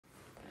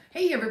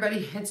Hey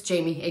everybody, it's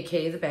Jamie,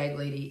 aka the Bag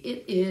Lady.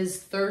 It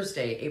is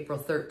Thursday, April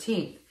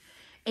 13th.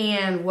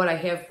 And what I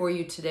have for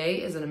you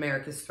today is an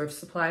America's Thrift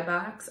Supply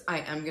box. I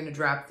am going to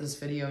drop this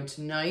video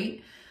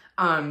tonight,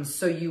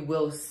 so you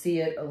will see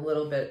it a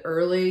little bit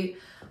early.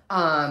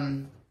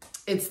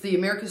 It's the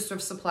America's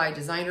Thrift Supply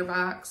designer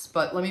box,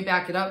 but let me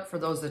back it up for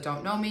those that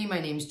don't know me. My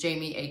name's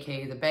Jamie,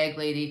 aka the Bag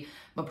Lady.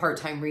 I'm a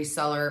part-time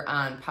reseller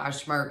on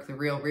Poshmark, The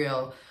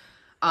Real.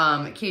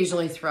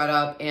 Occasionally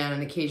ThredUp,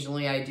 and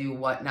occasionally I do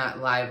Whatnot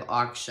live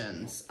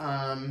auctions.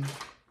 What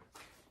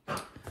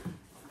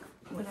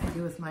did I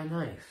do with my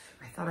knife?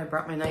 I thought I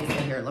brought my knife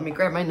in here. Let me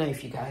grab my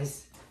knife, you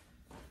guys.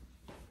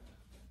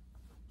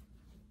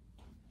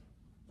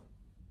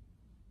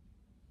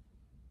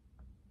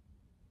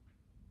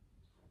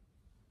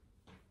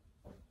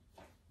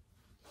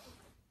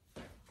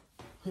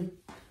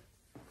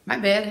 My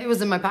bad, it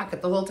was in my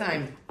pocket the whole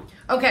time.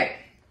 Okay.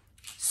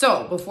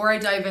 So before I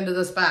dive into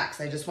this box,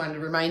 I just wanted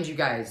to remind you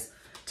guys,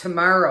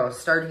 tomorrow,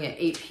 starting at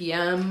 8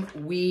 p.m.,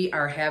 we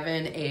are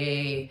having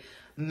a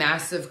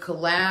massive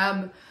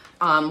collab.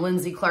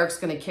 Lindsey Clark's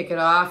going to kick it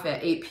off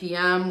at 8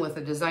 p.m. with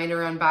a designer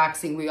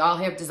unboxing. We all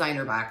have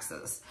designer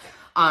boxes.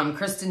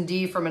 Kristen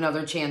D from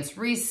Another Chance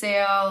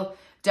Resale,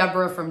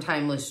 Debra from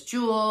Timeless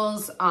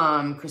Jewels,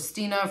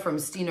 Christina from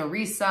Stina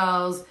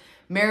Resells,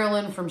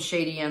 Marilyn from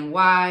Shady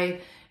NY,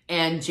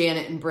 and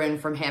Janet and Bryn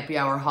from Happy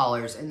Hour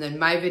Haulers. And then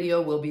my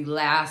video will be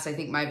last. I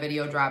think my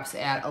video drops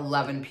at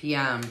 11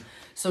 p.m.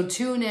 So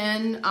tune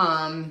in.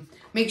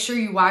 Make sure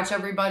you watch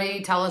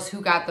everybody. Tell us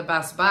who got the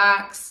best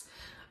box.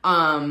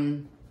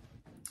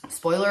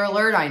 Spoiler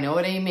alert, I know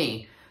it ain't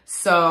me.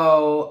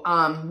 So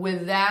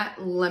with that,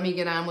 let me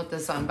get on with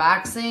this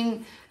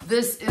unboxing.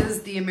 This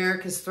is the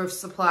America's Thrift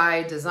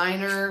Supply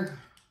designer.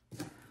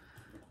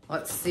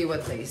 Let's see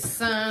what they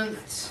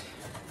sent.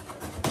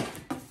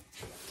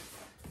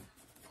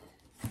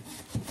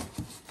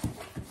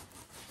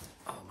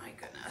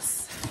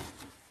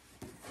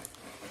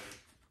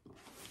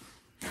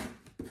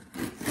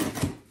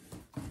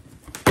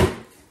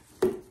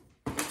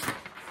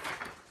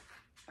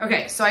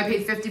 Okay, so I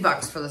paid 50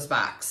 bucks for this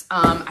box.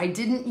 I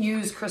didn't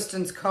use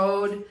Kristen's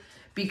code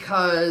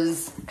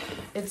because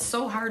it's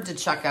so hard to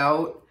check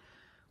out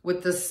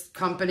with this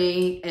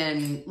company,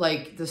 and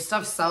like the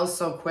stuff sells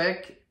so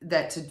quick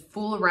that to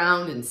fool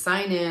around and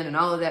sign in and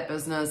all of that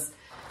business,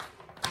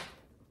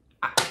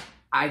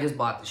 I just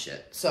bought the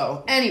shit.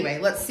 So anyway,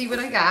 let's see what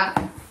I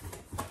got.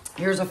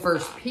 Here's a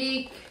first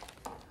peek.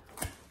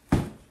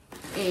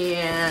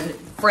 And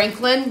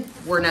Franklin,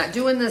 we're not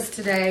doing this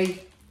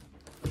today.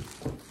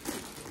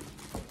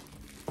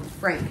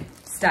 Frank,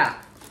 stop.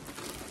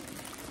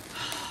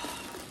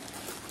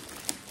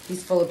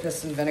 He's full of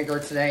piss and vinegar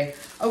today.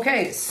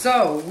 Okay,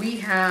 so we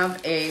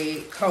have a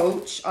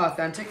Coach,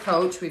 Authentic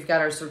Coach. We've got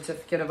our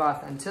certificate of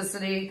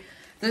authenticity.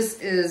 This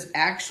is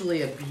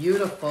actually a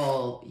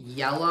beautiful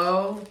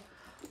yellow.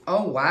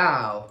 Oh,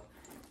 wow.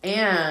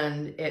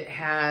 And it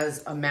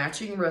has a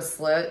matching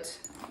wristlet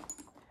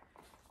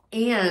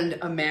and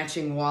a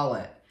matching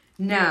wallet.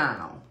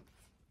 Now,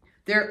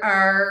 there's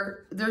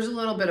a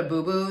little bit of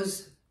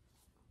boo-boos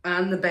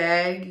on the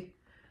bag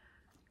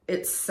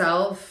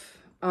itself.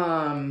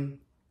 I'm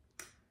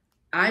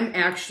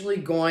actually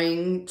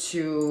going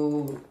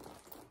to,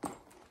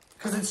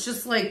 because it's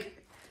just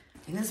like,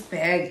 and this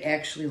bag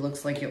actually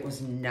looks like it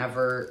was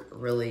never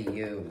really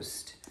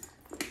used.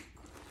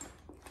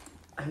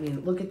 I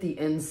mean, look at the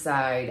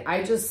inside.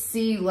 I just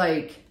see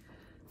like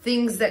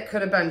things that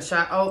could have been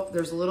shot. Oh,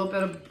 there's a little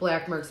bit of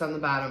black marks on the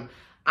bottom.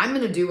 I'm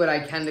going to do what I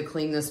can to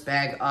clean this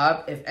bag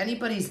up. If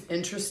anybody's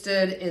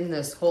interested in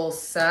this whole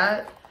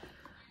set,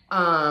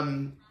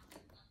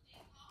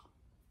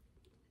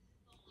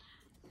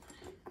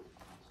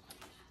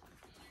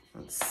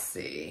 let's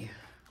see.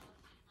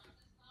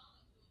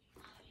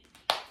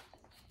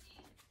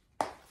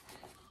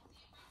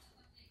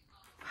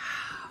 Wow,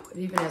 it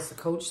even has the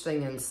Coach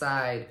thing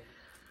inside.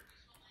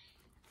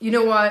 You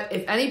know what?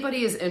 If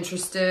anybody is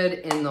interested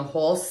in the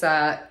whole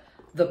set,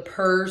 the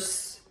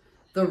purse,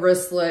 the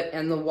wristlet,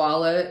 and the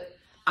wallet,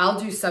 I'll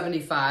do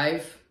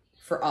 $75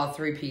 for all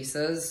three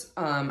pieces.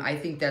 I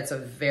think that's a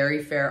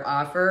very fair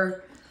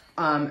offer,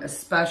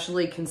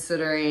 especially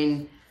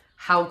considering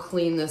how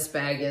clean this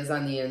bag is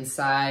on the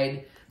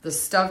inside. The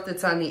stuff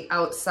that's on the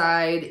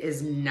outside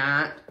is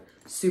not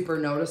super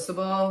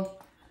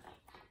noticeable.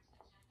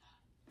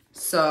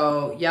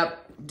 So,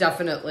 yep,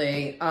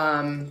 definitely.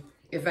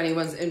 If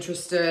anyone's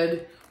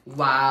interested,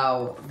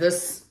 wow,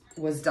 this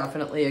was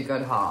definitely a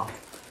good haul,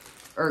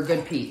 or a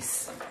good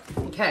piece.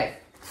 Okay,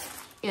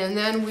 and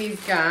then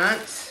we've got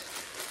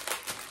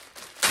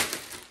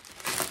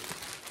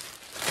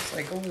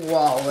like a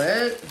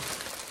wallet.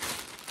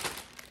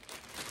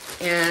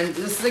 And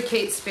this is a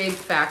Kate Spade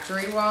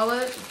factory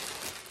wallet.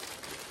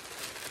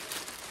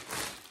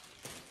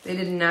 They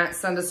did not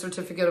send a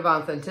certificate of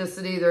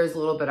authenticity. There's a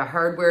little bit of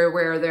hardware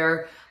wear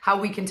there. How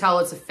we can tell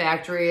it's a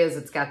factory is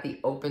it's got the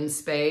open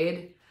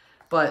spade.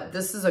 But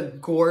this is a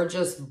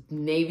gorgeous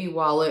navy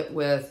wallet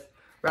with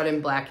red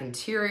and black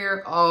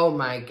interior. Oh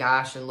my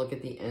gosh, and look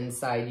at the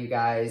inside, you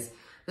guys.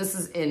 This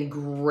is in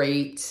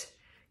great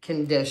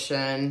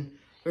condition.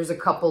 There's a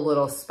couple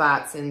little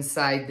spots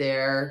inside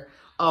there.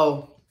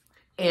 Oh,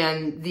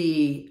 and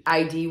the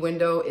ID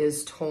window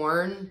is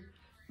torn,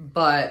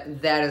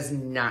 but that is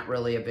not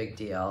really a big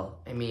deal.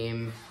 I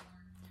mean,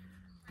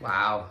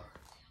 wow.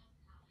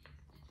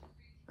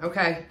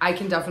 Okay, I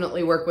can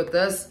definitely work with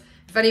this.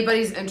 If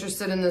anybody's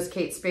interested in this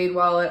Kate Spade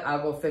wallet,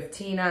 I'll go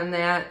 15 on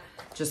that.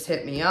 Just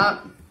hit me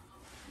up.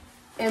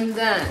 And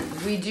then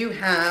we do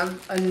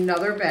have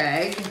another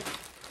bag.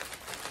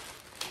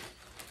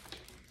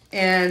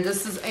 And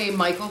this is a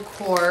Michael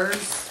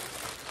Kors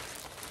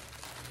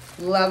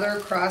leather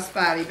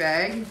crossbody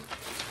bag.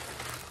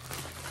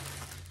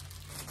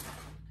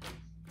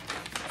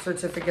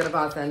 Certificate of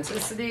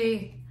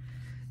authenticity.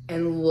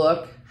 And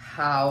look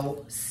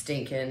how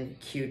stinking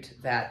cute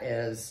that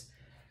is.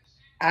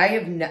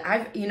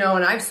 You know,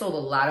 and I've sold a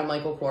lot of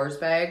Michael Kors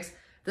bags.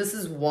 This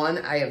is one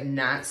I have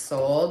not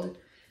sold.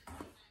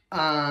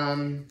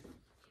 And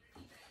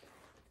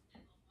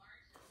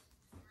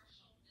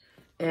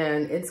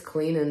it's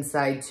clean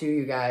inside too,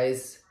 you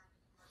guys.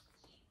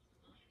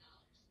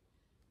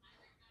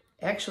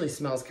 Actually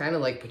smells kind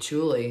of like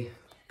patchouli,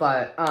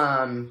 but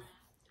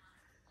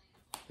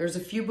there's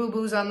a few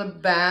boo-boos on the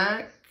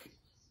back.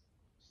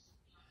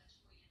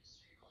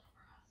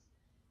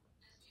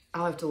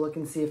 I'll have to look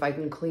and see if I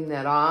can clean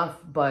that off,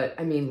 but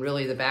I mean,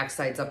 really the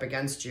backside's up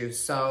against you.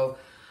 So,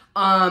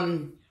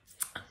 I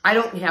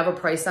don't have a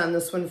price on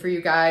this one for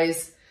you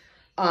guys.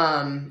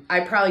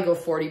 I'd probably go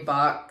 40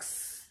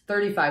 bucks,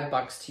 35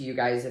 bucks to you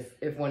guys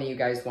if one of you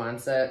guys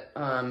wants it.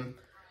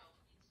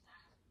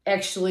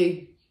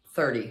 Actually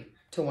 30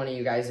 to one of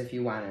you guys if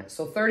you want it.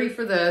 So 30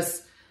 for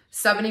this,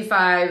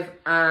 75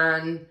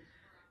 on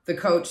the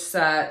Coach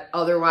set.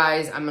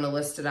 Otherwise, I'm going to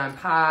list it on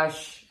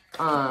Posh.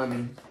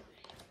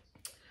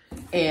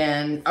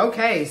 And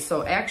okay,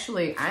 so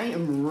actually I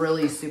am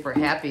really super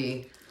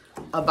happy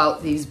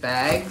about these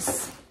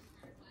bags,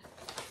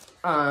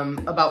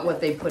 about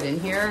what they put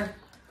in here.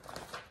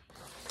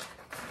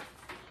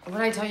 What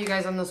did I tell you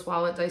guys on this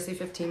wallet? Did I say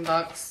 15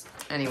 bucks?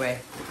 Anyway,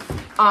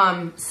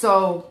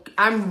 so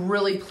I'm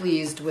really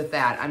pleased with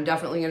that. I'm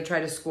definitely going to try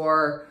to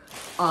score,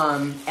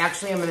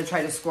 actually I'm going to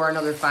try to score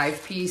another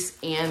 5-piece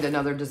and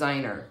another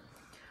designer.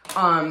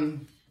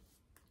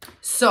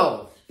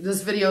 So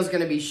this video is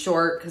going to be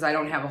short because I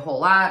don't have a whole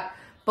lot,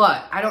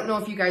 but I don't know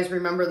if you guys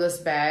remember this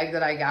bag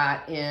that I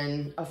got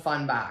in a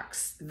fun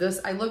box. This,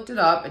 I looked it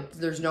up.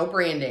 There's no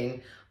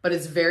branding, but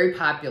it's very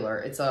popular.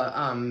 It's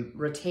a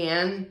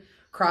rattan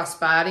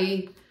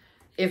crossbody.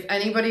 If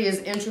anybody is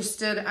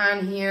interested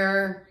on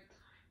here,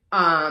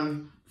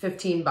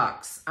 15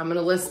 bucks. I'm going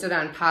to list it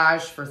on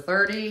Posh for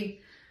 30.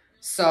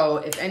 So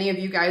if any of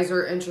you guys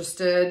are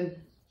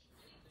interested,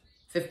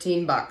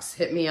 15 bucks.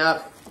 Hit me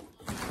up.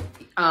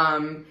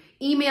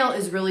 Email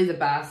is really the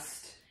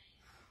best.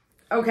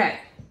 Okay,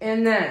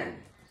 and then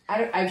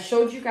I've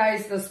showed you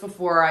guys this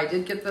before. I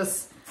did get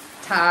this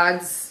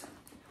Todd's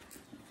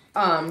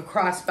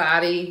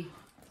crossbody,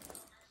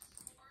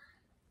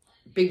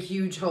 big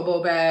huge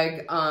hobo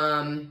bag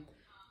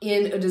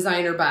in a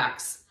designer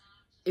box.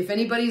 If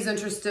anybody's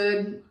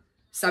interested,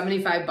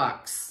 75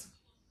 bucks.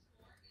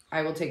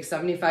 I will take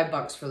 75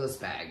 bucks for this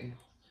bag.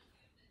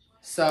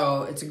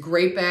 So it's a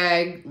great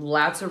bag,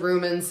 lots of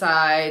room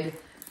inside.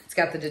 It's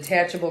got the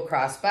detachable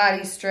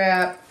crossbody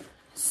strap.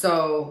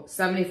 So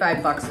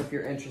 75 bucks if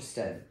you're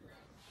interested.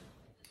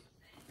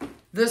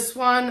 This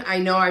one, I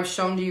know I've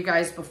shown to you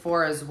guys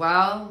before as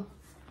well.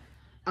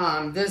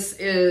 This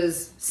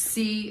is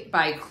C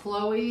by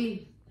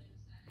Chloe.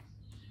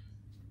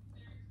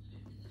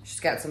 She's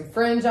got some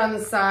fringe on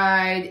the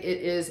side.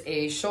 It is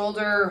a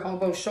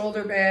hobo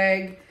shoulder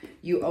bag.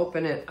 You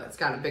open it, it's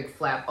got a big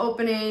flap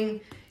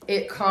opening.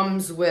 It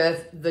comes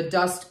with the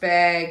dust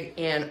bag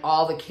and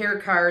all the care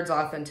cards,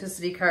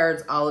 authenticity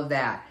cards, all of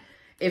that.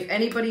 If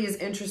anybody is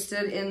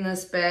interested in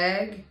this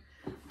bag,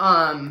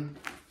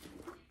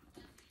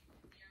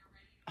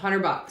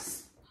 100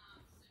 bucks.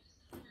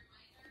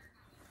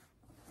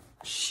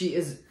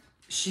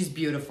 She's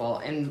beautiful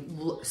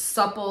and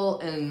supple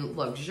and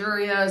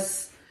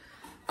luxurious.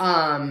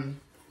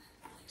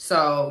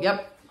 So,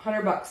 yep,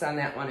 100 bucks on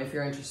that one if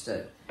you're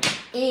interested.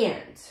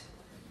 And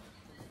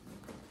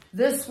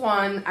this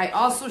one, I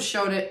also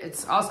showed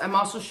it. I'm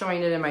also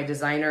showing it in my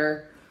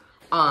designer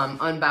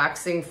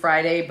unboxing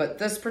Friday. But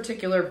this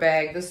particular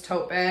bag, this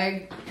tote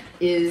bag,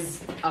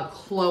 is a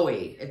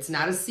Chloe. It's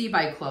not a C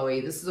by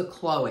Chloe. This is a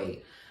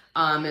Chloe.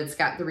 It's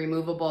got the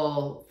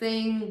removable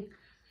thing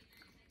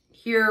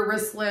here,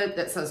 wristlet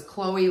that says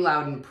Chloe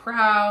Loud and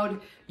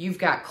Proud. You've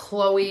got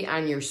Chloe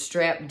on your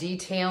strap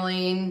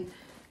detailing.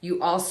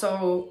 You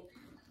also,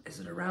 is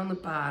it around the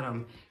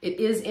bottom? It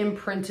is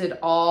imprinted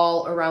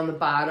all around the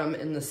bottom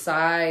and the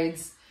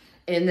sides.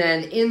 And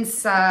then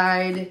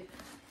inside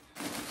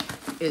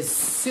is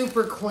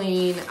super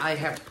clean. I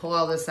have to pull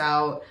all this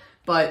out,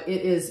 but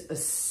it is a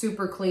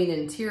super clean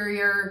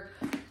interior.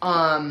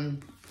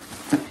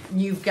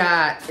 You've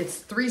got, it's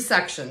 3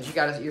 sections. You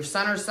got your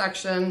center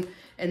section,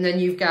 and then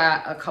you've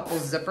got a couple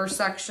zipper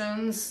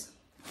sections.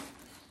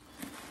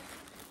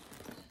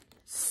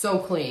 So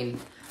clean.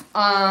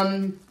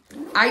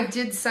 I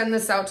did send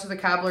this out to the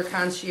Cobbler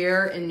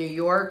Concierge in New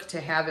York to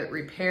have it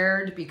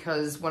repaired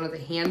because one of the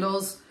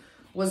handles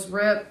was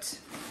ripped.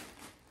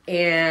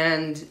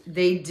 And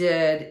they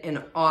did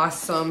an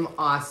awesome,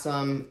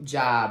 awesome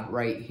job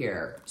right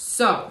here.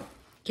 So,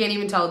 can't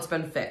even tell it's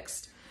been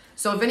fixed.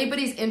 So if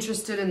anybody's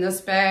interested in this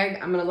bag,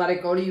 I'm going to let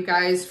it go to you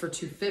guys for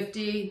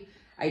 $250.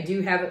 I do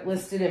have it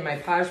listed in my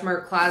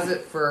Poshmark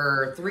closet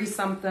for $3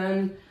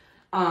 something.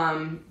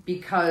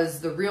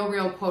 Because the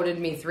Real quoted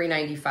me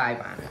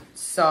 $3.95 on it.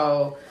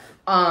 So,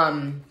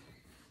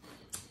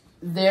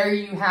 there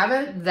you have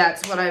it.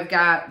 That's what I've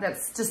got.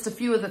 That's just a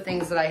few of the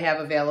things that I have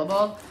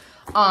available.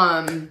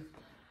 I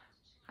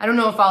don't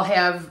know if I'll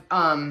have,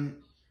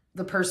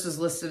 the purses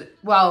listed.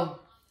 Well,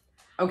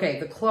 okay,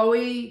 the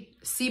Chloe,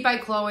 C by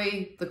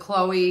Chloe, the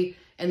Chloe,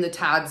 and the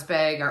Todd's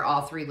bag are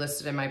all three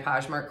listed in my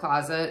Poshmark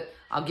closet.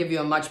 I'll give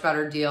you a much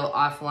better deal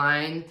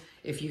offline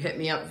if you hit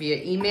me up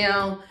via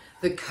email.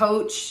 The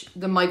Coach,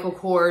 the Michael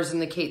Kors,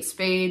 and the Kate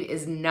Spade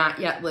is not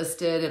yet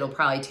listed. It'll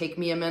probably take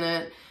me a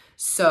minute.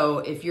 So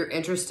if you're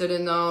interested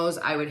in those,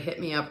 I would hit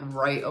me up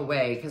right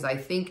away because I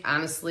think,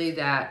 honestly,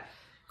 that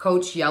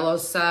Coach yellow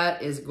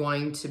set is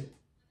going to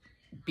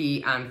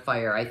be on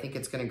fire. I think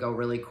it's going to go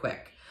really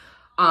quick.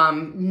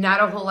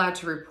 Not a whole lot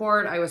to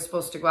report. I was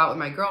supposed to go out with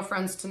my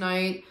girlfriends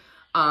tonight,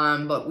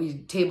 but we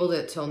tabled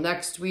it till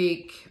next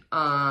week. So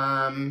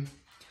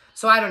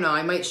I don't know.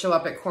 I might show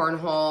up at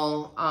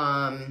Cornhole.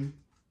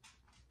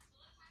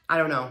 I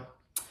don't know.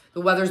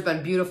 The weather's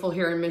been beautiful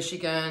here in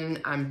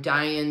Michigan. I'm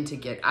dying to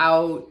get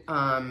out.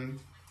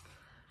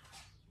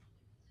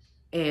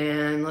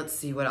 And let's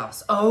see what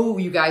else. Oh,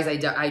 you guys,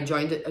 I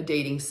joined a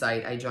dating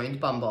site. I joined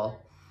Bumble.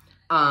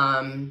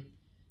 I've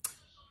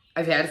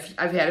had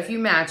a few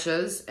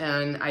matches,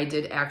 and I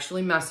did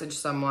actually message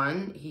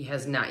someone. He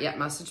has not yet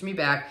messaged me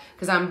back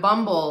because on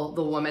Bumble,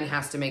 the woman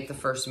has to make the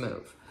first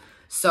move.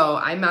 So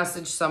I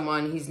messaged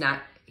someone. He's not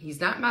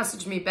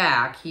messaged me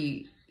back.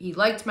 He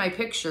liked my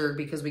picture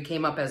because we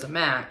came up as a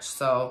match.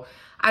 So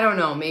I don't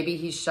know. Maybe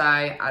he's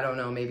shy. I don't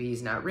know. Maybe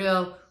he's not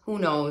real. Who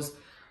knows?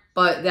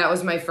 But that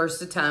was my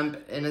first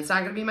attempt, and it's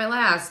not going to be my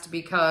last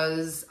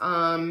because,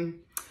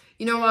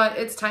 you know what?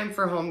 It's time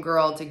for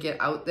homegirl to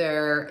get out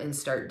there and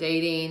start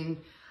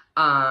dating.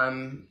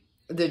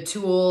 The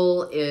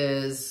tool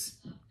is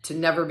to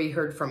never be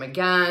heard from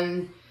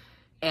again.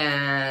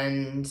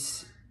 And,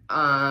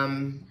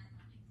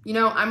 you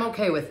know, I'm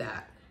okay with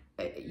that.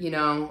 You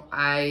know,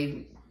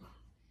 I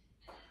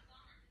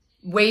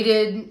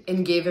waited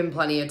and gave him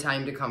plenty of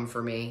time to come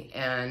for me.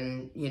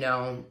 And, you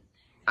know,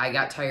 I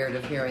got tired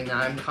of hearing that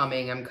I'm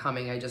coming,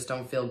 I just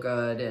don't feel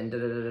good, and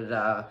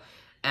da-da-da-da-da.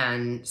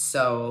 And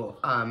so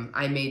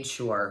I made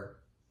sure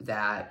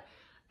that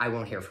I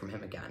won't hear from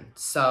him again.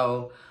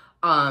 So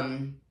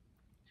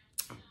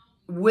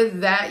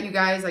with that, you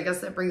guys, I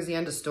guess that brings the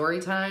end of story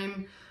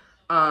time.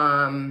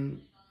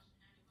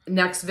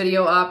 Next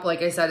video up,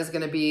 like I said, is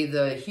going to be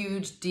the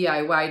huge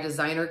DIY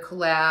designer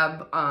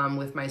collab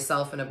with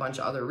myself and a bunch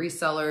of other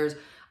resellers.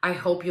 I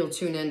hope you'll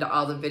tune into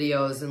all the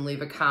videos and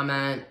leave a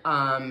comment.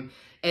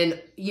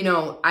 And, you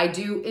know, I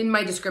do, in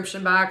my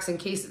description box, in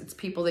case it's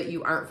people that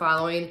you aren't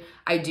following,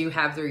 I do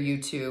have their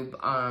YouTube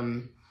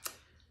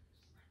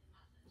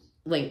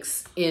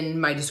links in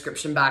my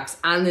description box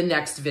on the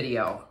next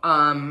video.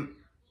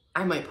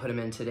 I might put them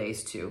in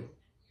today's too.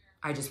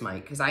 I just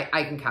might, because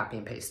I can copy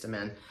and paste them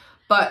in.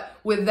 But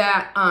with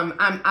that, I'm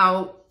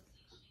out.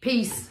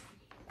 Peace.